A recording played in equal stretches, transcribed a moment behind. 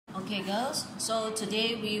Okay, girls. So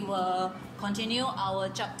today we will continue our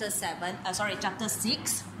chapter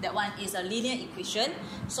 6. That one is a linear equation.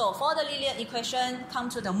 So for the linear equation, come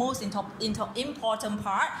to the most important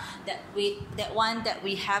part that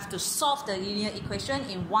we have to solve the linear equation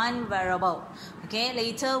in one variable. Okay.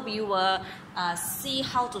 Later we will see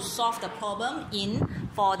how to solve the problem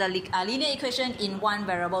for the linear equation in one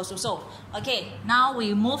variable. So okay. Now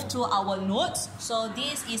we move to our notes. So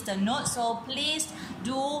this is the note. So please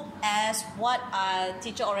do as what our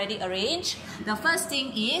teacher already arranged. The first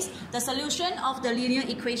thing is the solution of the linear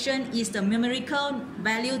equation is the numerical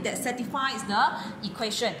value that satisfies the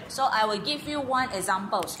equation. So I will give you one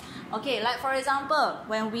example. Okay, like for example,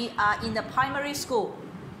 when we are in the primary school,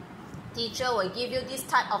 teacher will give you this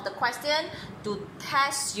type of the question to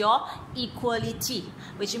test your equality,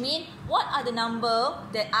 which means what are the number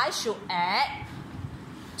that I should add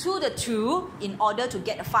to the 2 in order to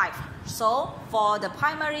get a 5. So for the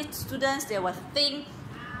primary students, they will think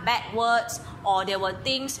backwards, or there were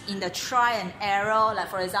things in the try and error. Like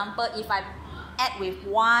for example, if I add with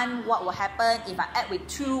 1, what will happen? If I add with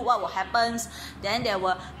 2, what will happen? Then they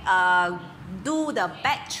will do the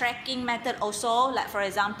backtracking method also. Like for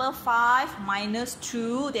example, 5 minus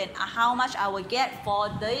 2, then how much I will get for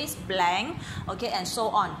this blank, okay, and so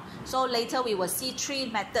on. So later we will see 3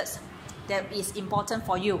 methods that is important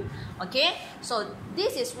for you. Okay, so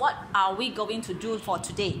this is what are we going to do for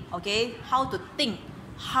today. Okay, how to think,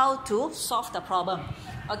 how to solve the problem.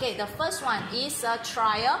 Okay, the first one is a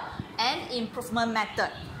trial and improvement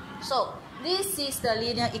method. So this is the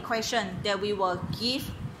linear equation that we will give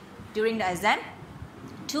during the exam.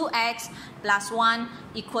 2x plus 1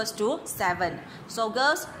 equals to 7. So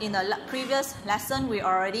girls, in the previous lesson we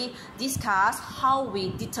already discussed how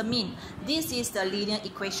we determine this is the linear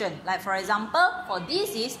equation. Like for example, for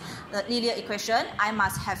this is the linear equation, I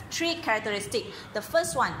must have 3 characteristics. The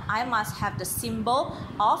first one, I must have the symbol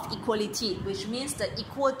of equality, which means the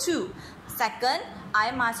equal to. Second,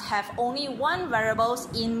 I must have only one variable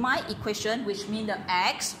in my equation, which means the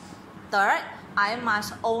x. Third, I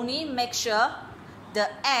must only make sure the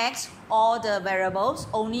x or the variables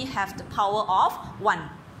only have the power of 1.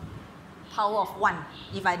 Power of 1.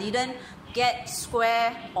 If I didn't get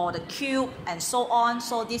square or the cube and so on,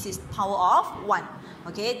 so this is power of 1.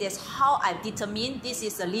 Okay, that's how I determine this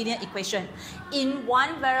is a linear equation. In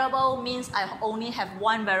one variable means I only have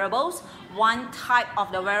one variable, one type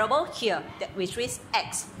of the variable here, which is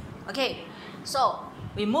x. Okay, so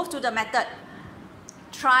we move to the method.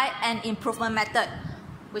 Try and improvement method,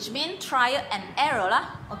 which means trial and error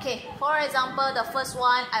lah. Okay, for example, the first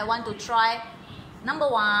one I want to try number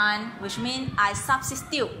 1, which means I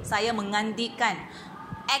substitute, saya menggantikan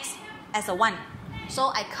x as a 1.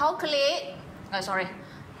 So I calculate, as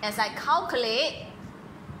I calculate,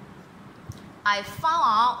 I found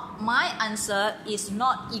out my answer is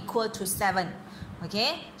not equal to 7.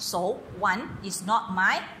 Okay, so 1 is not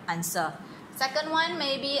my answer. Second one,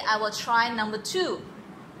 maybe I will try number 2.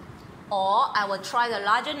 Or I will try the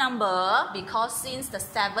larger number, because since the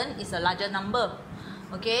 7 is a larger number.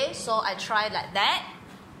 Okay, so I try like that,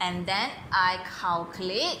 and then I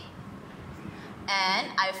calculate,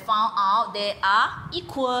 and I found out they are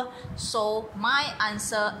equal. So my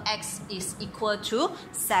answer x is equal to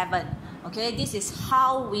 7. Okay, this is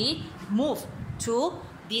how we move to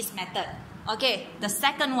this method. Okay, the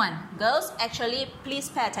second one, girls, actually please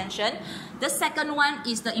pay attention. The second one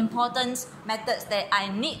is the important methods that I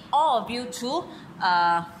need all of you to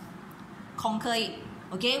conquer it.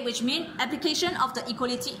 Okay, which means application of the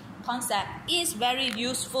equality concept is very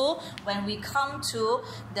useful when we come to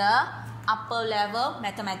the upper level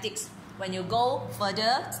mathematics. When you go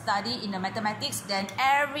further study in the mathematics, then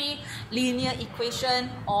every linear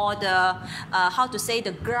equation or the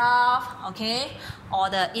the graph, okay,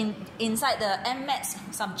 or the inside the MMaths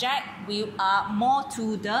subject, we are more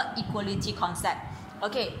to the equality concept.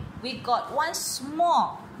 Okay, we got one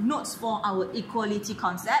small notes for our equality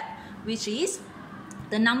concept, which is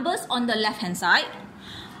the numbers on the left hand side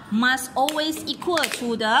must always equal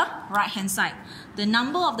to the right hand side. The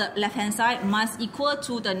number of the left hand side must equal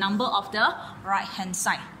to the number of the right hand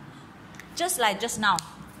side. Just like just now,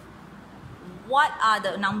 what are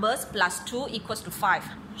the numbers? Plus 2 equals to 5.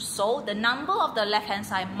 So the number of the left hand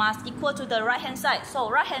side must equal to the right hand side.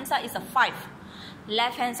 So right hand side is a 5.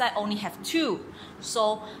 Left hand side only have 2.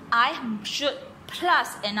 So I should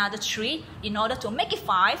plus another 3 in order to make it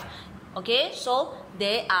 5. Okay, so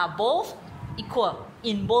they are both equal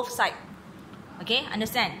in both sides. Okay,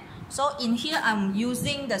 understand? So in here I'm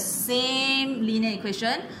using the same linear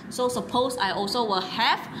equation. So suppose I also will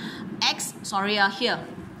have x, here,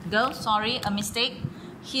 girl, sorry, a mistake.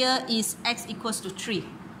 Here is x equals to 3.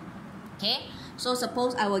 Okay, so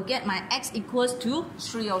suppose I will get my x equals to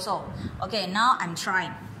 3 also. Okay, now I'm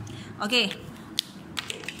trying. Okay,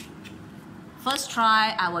 first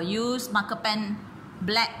try I will use marker pen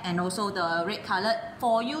black and also the red colored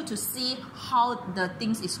for you to see how the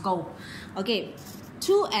things is go. Okay,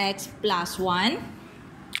 2x plus 1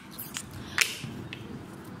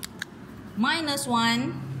 minus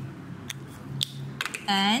 1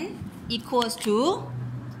 and equals to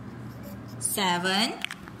 7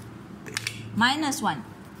 minus 1.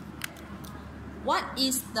 What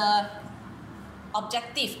is the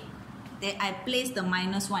objective that I place the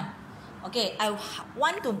minus 1? Okay, I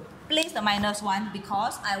want to place the minus 1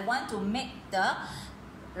 because I want to make the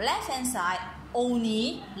left hand side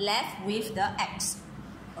only left with the x.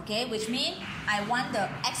 Okay, which means I want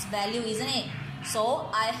the x value, isn't it?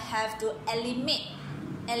 So I have to eliminate.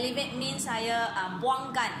 Eliminate means saya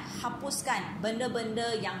buangkan, hapuskan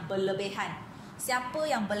benda-benda yang berlebihan. Siapa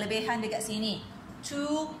yang berlebihan dekat sini?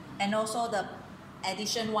 2 and also the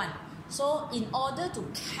addition 1. So in order to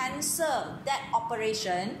cancel that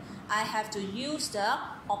operation, I have to use the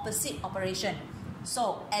opposite operation.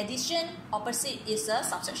 So addition opposite is a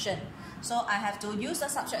subtraction. So I have to use the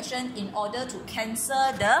subtraction in order to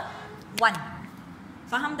cancel the 1.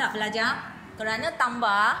 Faham tak pelajar? Kerana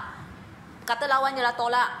tambah, kata lawan je lah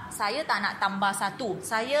tolak. Saya tak nak tambah 1.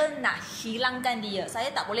 Saya nak hilangkan dia.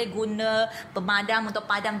 Saya tak boleh guna pemadam untuk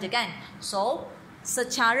padam je kan. So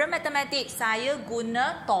secara matematik saya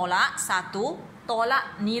guna tolak 1,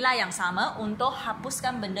 tolak nilai yang sama untuk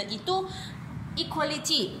hapuskan benda itu.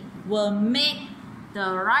 Equality will make the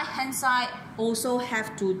right hand side also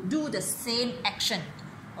have to do the same action.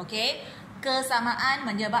 Okay, kesamaan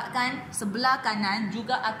menyebabkan sebelah kanan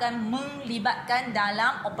juga akan melibatkan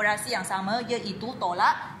dalam operasi yang sama, iaitu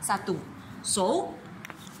tolak 1. So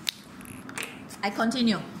I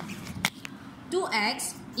continue.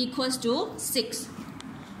 2x equals to 6.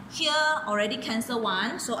 Here already cancel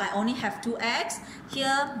 1, so I only have 2x.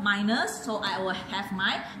 Here minus, so I will have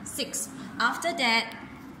my 6. After that,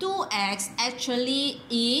 2x actually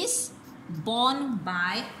is bound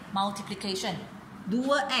by multiplication.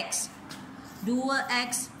 2x.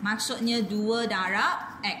 2x maksudnya 2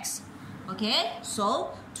 darab x. Okay,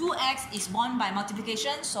 so 2x is bound by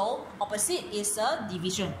multiplication, so opposite is a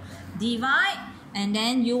division. Divide and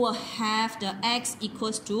then you will have the x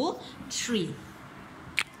equals to 3.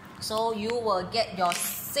 So you will get your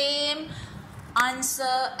same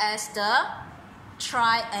answer as the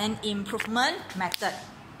try and improvement method.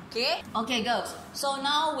 Okay? Okay girls, so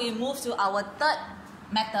now we move to our third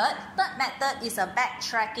method. Third method is a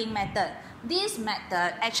backtracking method. This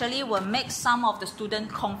method actually will make some of the students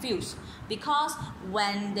confused because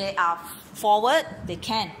when they are forward, they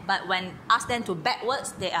can. But when ask them to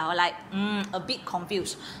backwards, they are like a bit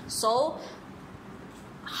confused. So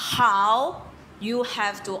how you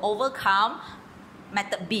have to overcome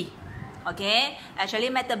method B. Okay, actually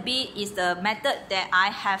method B is the method that I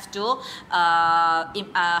have to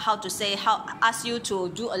ask you to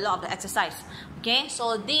do a lot of the exercise. Okay,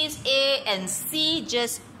 so these A and C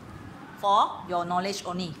just for your knowledge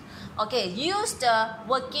only. Okay, use the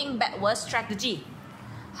working backwards strategy.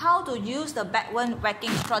 How to use the backwards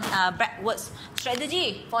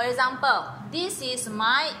strategy? For example, this is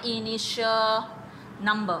my initial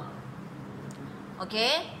number.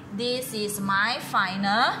 Okay, this is my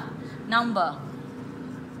final number.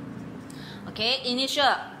 Okay,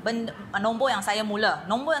 initial nombor yang saya mula.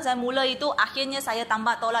 Nombor yang saya mula itu akhirnya saya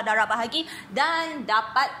tambah tolak darab bahagi dan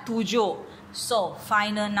dapat 7. So,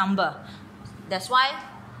 final number. That's why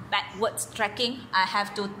backwards tracking, I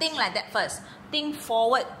have to think like that first. Think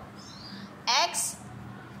forward. X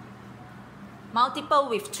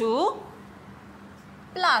multiple with 2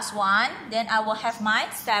 plus 1, then I will have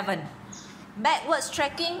my 7. Backwards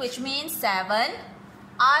tracking, which means 7,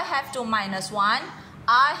 I have to minus 1,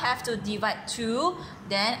 I have to divide 2,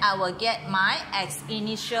 then I will get my x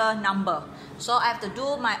initial number. So I have to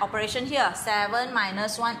do my operation here. 7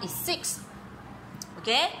 minus 1 is 6.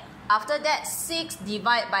 Okay, after that 6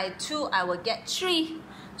 divided by 2, I will get 3.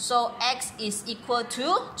 So x is equal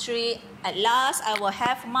to 3. At last, I will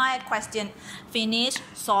have my question finished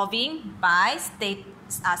solving by state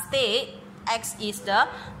x is the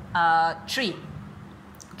 3.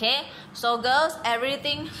 Okay, so girls,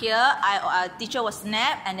 everything here teacher will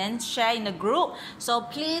snap and then share in the group. So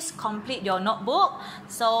please complete your notebook.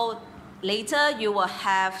 So later you will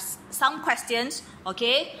have some questions.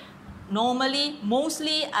 Okay,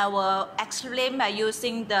 mostly I will explain by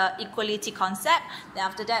using the equality concept. Then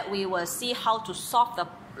after that we will see how to solve the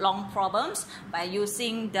long problems by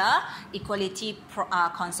using the equality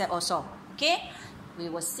concept also. Okay, we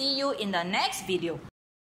will see you in the next video.